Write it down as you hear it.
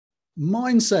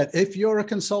Mindset. If you're a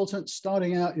consultant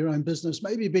starting out your own business,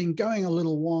 maybe been going a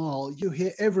little while, you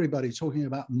hear everybody talking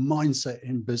about mindset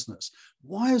in business.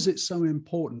 Why is it so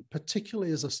important,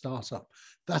 particularly as a startup?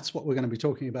 That's what we're going to be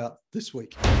talking about this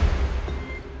week.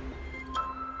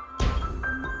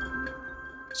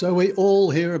 So we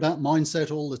all hear about mindset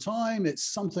all the time.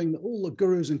 It's something that all the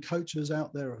gurus and coaches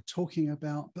out there are talking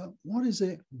about. But what is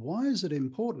it? Why is it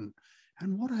important?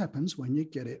 And what happens when you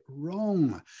get it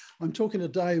wrong? I'm talking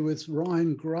today with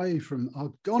Ryan Gray from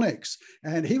Argonics,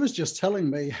 and he was just telling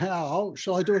me how,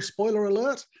 shall I do a spoiler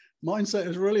alert? Mindset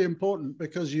is really important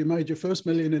because you made your first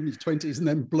million in your 20s and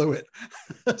then blew it.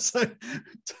 So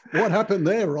what happened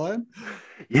there, Ryan?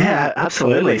 Yeah,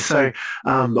 absolutely. So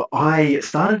I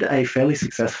started a fairly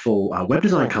successful web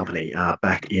design company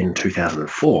back in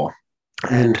 2004.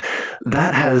 And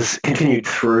that has continued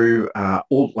through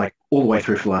all the way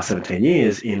through for the last 17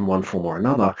 years in one form or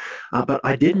another. But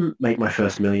I didn't make my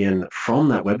first million from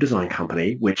that web design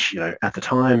company, which, at the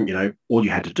time, all you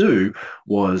had to do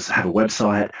was have a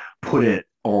website, put it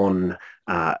on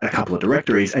a couple of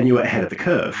directories, and you were ahead of the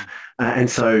curve. And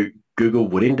so Google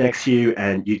would index you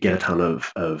and you'd get a ton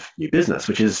of new business,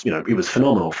 which is, it was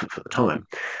phenomenal for the time.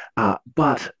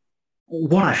 But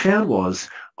what I found was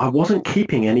I wasn't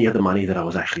keeping any of the money that I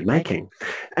was actually making.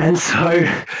 And so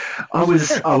I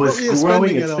was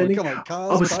growing and spending.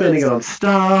 I was spending it on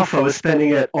staff. I was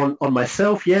spending it on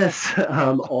myself, yes,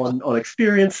 on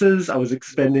experiences. I was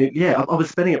spending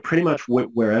it pretty much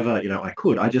wherever, I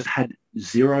could. I just had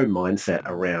zero mindset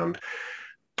around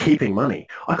keeping money.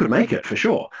 I could make it for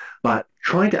sure, but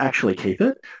trying to actually keep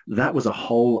it, that was a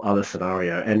whole other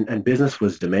scenario. And business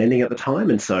was demanding at the time.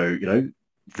 And so,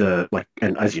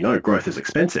 and as you know, growth is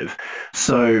expensive.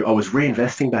 So I was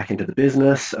reinvesting back into the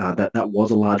business. That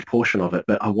was a large portion of it,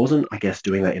 but I wasn't, I guess,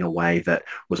 doing that in a way that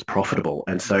was profitable.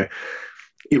 And so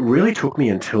it really took me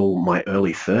until my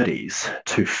early 30s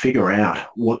to figure out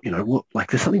what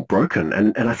there's something broken.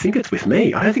 And I think it's with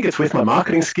me. I don't think it's with my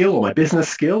marketing skill or my business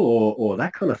skill or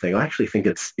that kind of thing. I actually think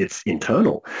it's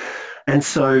internal. And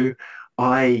so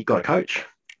I got a coach.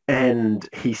 And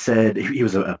he said, he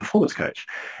was a performance coach,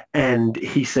 and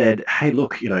he said, hey,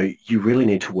 look, you really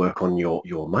need to work on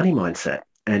your money mindset.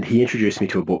 And he introduced me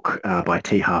to a book by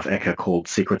T. Harv Eker called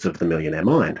Secrets of the Millionaire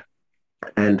Mind.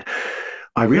 And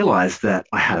I realized that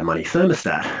I had a money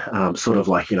thermostat, sort of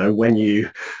like,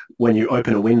 when you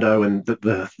open a window and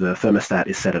the thermostat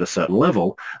is set at a certain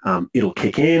level, it'll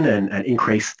kick in and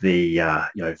increase the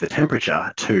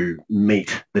temperature to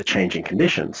meet the changing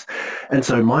conditions. And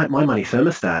so my money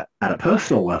thermostat at a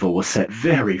personal level was set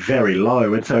very, very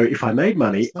low. And so if I made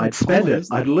money, I'd spend it,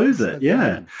 I'd lose it.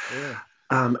 Yeah.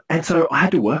 And so I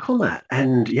had to work on that.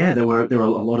 And yeah, there were a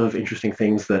lot of interesting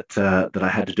things that I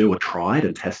had to do or tried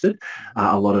and tested.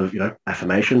 A lot of,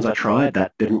 affirmations I tried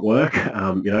that didn't work.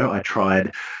 I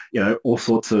tried, all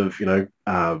sorts of,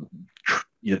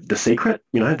 The Secret,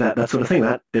 that sort of thing,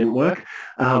 that didn't work.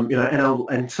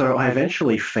 And so I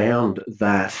eventually found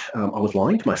that I was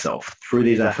lying to myself through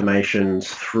these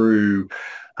affirmations, through,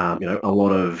 a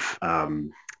lot of,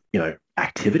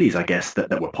 activities, I guess,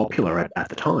 that were popular at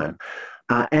the time.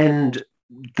 And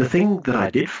the thing that I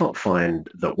did find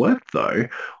that worked, though,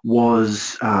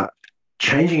 was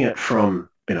changing it from,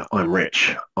 I'm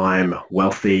rich, I'm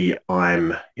wealthy,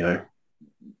 I'm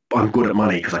good at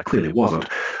money, because I clearly wasn't.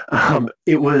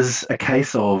 It was a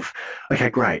case of, okay,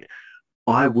 great,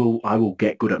 I will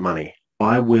get good at money.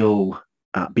 I will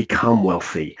become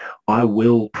wealthy. I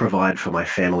will provide for my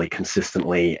family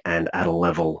consistently and at a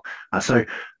level. So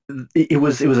it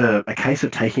was a case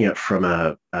of taking it from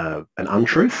an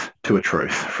untruth to a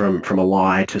truth, from a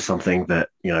lie to something that,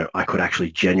 I could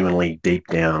actually genuinely deep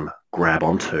down grab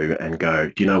onto and go,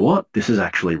 do you know what? This is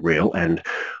actually real, and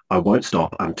I won't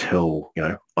stop until,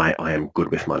 I am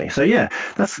good with money. So yeah,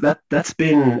 that's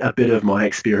been a bit of my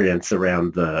experience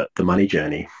around the money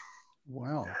journey.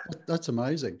 Wow, that's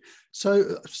amazing.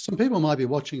 So some people might be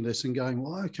watching this and going,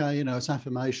 well, okay, it's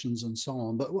affirmations and so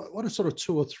on, but what are sort of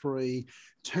 2 or 3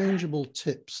 tangible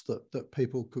tips that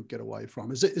people could get away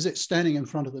from? Is it standing in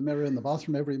front of the mirror in the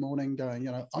bathroom every morning going,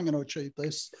 I'm going to achieve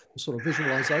this, sort of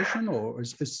visualization, or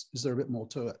is there a bit more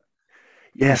to it?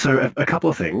 Yeah, so a couple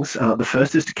of things. The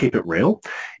first is to keep it real.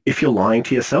 If you're lying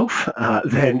to yourself,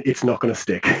 then it's not going to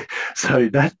stick. So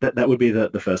that would be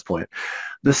the first point.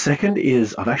 The second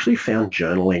is I've actually found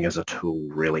journaling as a tool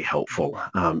really helpful.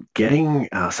 Getting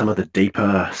some of the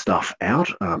deeper stuff out,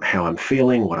 how I'm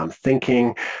feeling, what I'm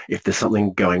thinking, if there's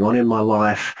something going on in my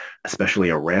life, especially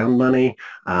around money,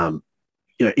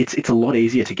 it's a lot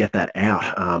easier to get that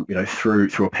out, through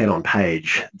a pen on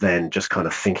page than just kind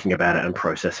of thinking about it and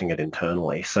processing it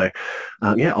internally. So,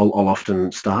 I'll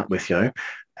often start with,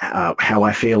 how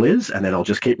I feel is, and then I'll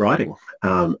just keep writing.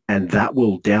 And that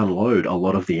will download a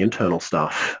lot of the internal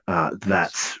stuff.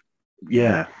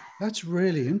 Yeah. That's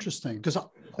really interesting, because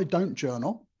I don't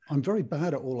journal. I'm very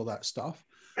bad at all of that stuff.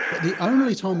 But the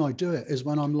only time I do it is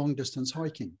when I'm long distance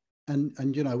hiking. And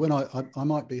when I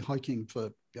might be hiking for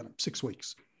 6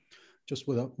 weeks, just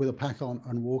with a pack on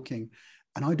and walking.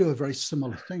 And I do a very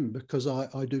similar thing, because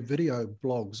I do video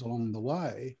blogs along the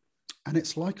way. And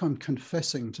it's like I'm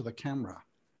confessing to the camera,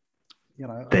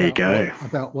 There you go.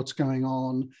 about what's going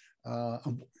on,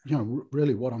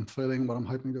 really what I'm feeling, what I'm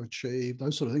hoping to achieve,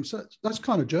 those sort of things. So that's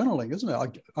kind of journaling, isn't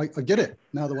it? I get it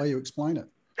now, the way you explain it.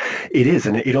 It is,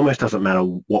 and it almost doesn't matter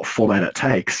what format it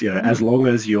takes, as long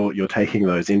as you're taking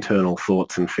those internal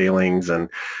thoughts and feelings and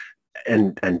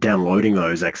downloading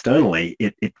those externally,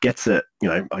 it gets it,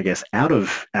 I guess, out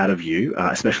of you,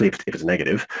 especially if it's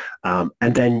negative,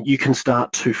 and then you can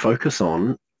start to focus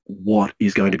on what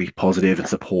is going to be positive and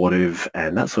supportive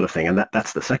and that sort of thing. And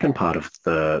that's the second part of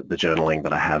the journaling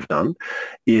that I have done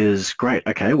is, great,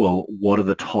 okay, well, what are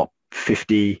the top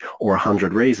 50 or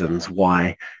 100 reasons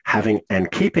why having and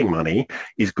keeping money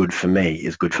is good for me,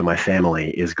 is good for my family,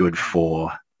 is good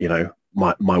for,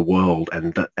 my world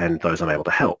and those I'm able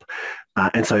to help.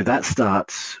 And so that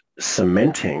starts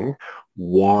cementing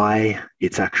why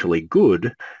it's actually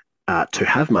good to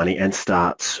have money, and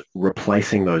starts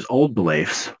replacing those old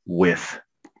beliefs with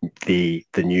the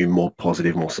new, more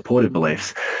positive, more supportive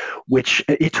beliefs, which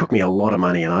it took me a lot of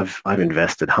money, and I've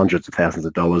invested hundreds of thousands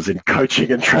of dollars in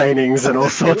coaching and trainings and all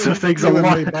sorts of things.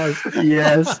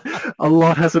 Yes, a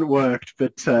lot hasn't worked,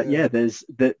 but there's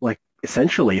that, like,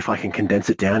 essentially, if I can condense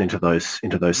it down into those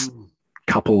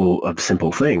couple of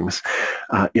simple things,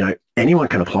 anyone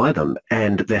can apply them,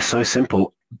 and they're so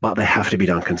simple, but they have to be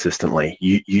done consistently.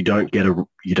 You don't get to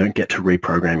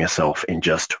reprogram yourself in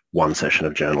just one session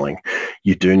of journaling.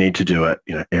 You do need to do it,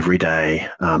 every day.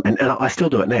 And I still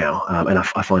do it now, and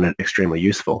I find it extremely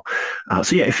useful.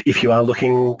 If you are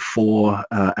looking for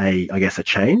a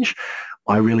change,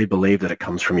 I really believe that it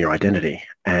comes from your identity.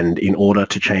 And in order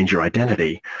to change your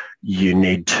identity, you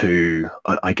need to,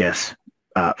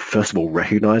 first of all,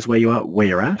 recognize where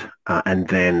you're at, and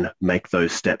then make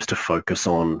those steps to focus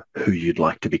on who you'd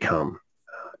like to become.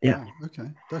 Yeah. Oh,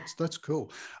 okay, that's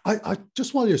cool. I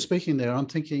just, while you're speaking there, I'm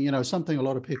thinking, something a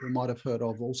lot of people might have heard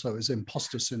of also is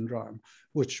imposter syndrome,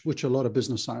 which a lot of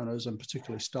business owners, and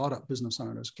particularly startup business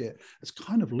owners, get. It's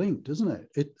kind of linked, isn't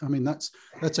it?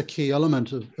 That's a key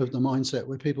element of the mindset,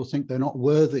 where people think they're not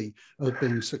worthy of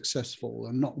being successful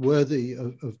and not worthy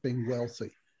of being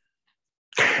wealthy.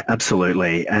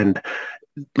 Absolutely. And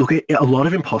look, a lot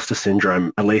of imposter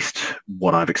syndrome, at least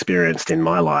what I've experienced in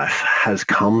my life, has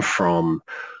come from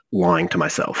lying to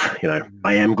myself.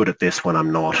 I am good at this when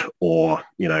I'm not, or,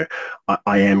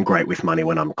 I am great with money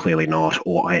when I'm clearly not,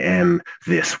 or I am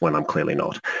this when I'm clearly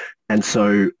not. And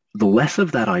so the less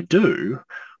of that I do,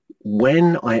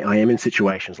 when I am in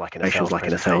situations like in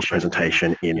a sales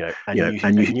presentation in a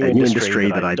new industry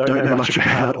that I don't know much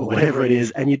about, or whatever it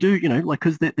is, and you do,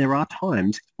 because there are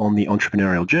times on the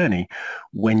entrepreneurial journey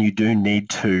when you do need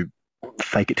to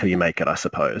fake it till you make it, I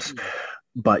suppose.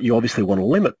 But you obviously want to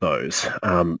limit those.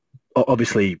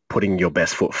 Obviously, putting your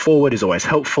best foot forward is always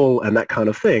helpful and that kind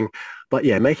of thing. But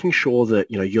yeah, making sure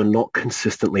that, you're not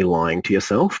consistently lying to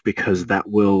yourself, because that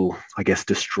will, I guess,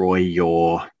 destroy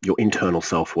your internal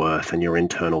self-worth and your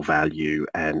internal value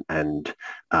and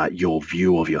your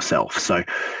view of yourself. So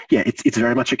yeah, it's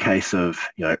very much a case of,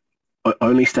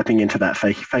 only stepping into that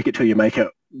fake it till you make it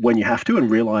when you have to,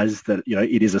 and realize that,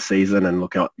 it is a season, and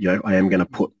look, I am going to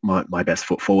put my best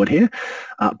foot forward here,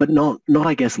 but not,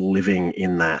 I guess, living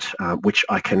in that, which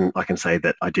I can say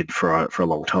that I did for a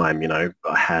long time. I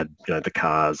had, the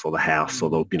cars or the house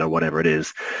or the, whatever it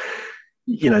is.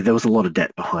 There was a lot of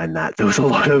debt behind that. There was a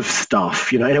lot of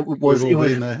stuff, and it was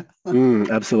there.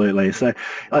 Absolutely. So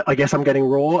I guess I'm getting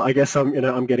raw. I guess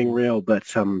I'm getting real, but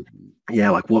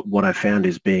like what I've found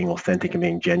is being authentic and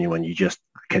being genuine. You just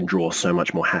can draw so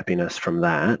much more happiness from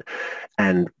that,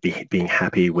 and being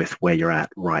happy with where you're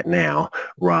at right now,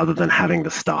 rather than having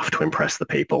the stuff to impress the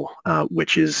people,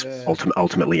 which is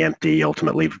ultimately empty,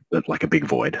 ultimately like a big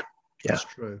void. Yeah. That's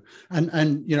true.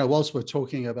 And whilst we're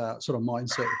talking about sort of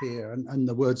mindset here, and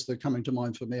the words that are coming to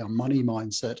mind for me are money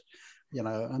mindset, and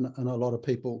a lot of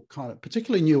people, kind of,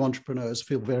 particularly new entrepreneurs,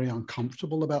 feel very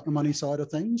uncomfortable about the money side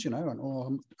of things, and,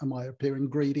 am I appearing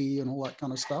greedy and all that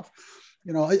kind of stuff?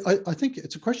 I think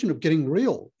it's a question of getting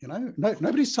real.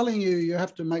 Nobody's telling you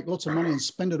have to make lots of money and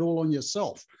spend it all on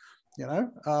yourself. You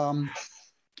know,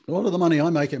 a lot of the money I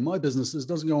make in my businesses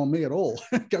doesn't go on me at all.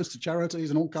 It goes to charities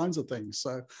and all kinds of things.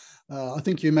 So I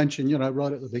think you mentioned, you know,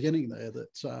 right at the beginning there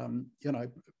that, you know,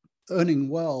 earning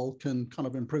well can kind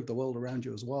of improve the world around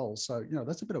you as well. So, you know,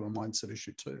 that's a bit of a mindset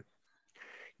issue too.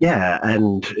 Yeah,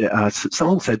 and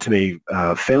someone said to me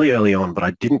fairly early on, but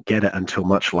I didn't get it until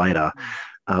much later.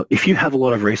 If you have a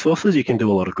lot of resources, you can do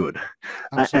a lot of good.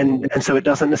 And so it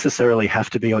doesn't necessarily have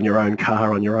to be on your own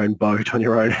car, on your own boat, on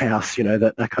your own house, you know,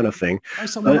 that kind of thing. Buy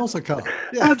someone else a car.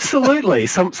 Yeah. Absolutely.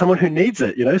 Someone who needs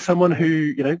it, you know, someone who,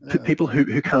 you know, people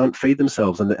who can't feed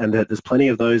themselves. And there's plenty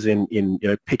of those in, you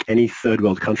know, pick any third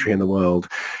world country in the world.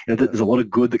 You know, there's a lot of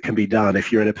good that can be done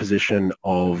if you're in a position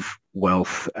of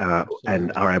wealth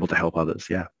and are able to help others.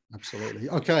 Yeah. Absolutely.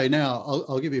 Okay. Now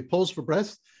I'll give you a pause for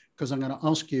breath, because I'm going to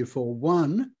ask you for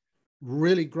one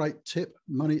really great tip,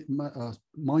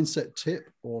 mindset tip,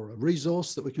 or a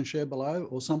resource that we can share below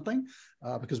or something,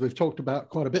 because we've talked about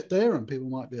quite a bit there and people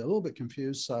might be a little bit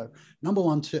confused. So number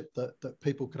one tip that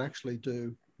people could actually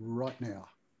do right now,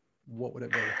 what would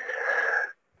it be?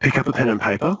 Pick up a pen and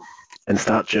paper and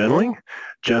start journaling.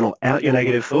 Journal out your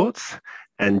negative thoughts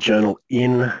and journal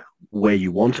in where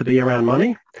you want to be around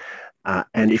money.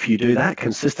 And if you do that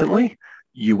consistently,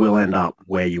 you will end up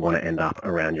where you want to end up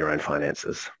around your own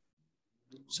finances.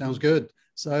 Sounds good.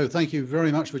 So thank you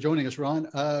very much for joining us, Ryan.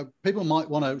 People might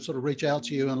want to sort of reach out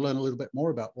to you and learn a little bit more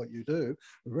about what you do.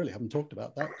 We really haven't talked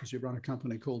about that because you run a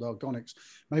company called Algonics.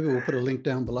 Maybe we'll put a link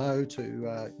down below to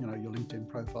you know, your LinkedIn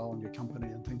profile and your company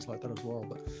and things like that as well.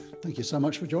 But thank you so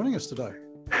much for joining us today.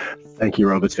 Thank you,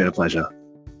 Rob. It's been a pleasure.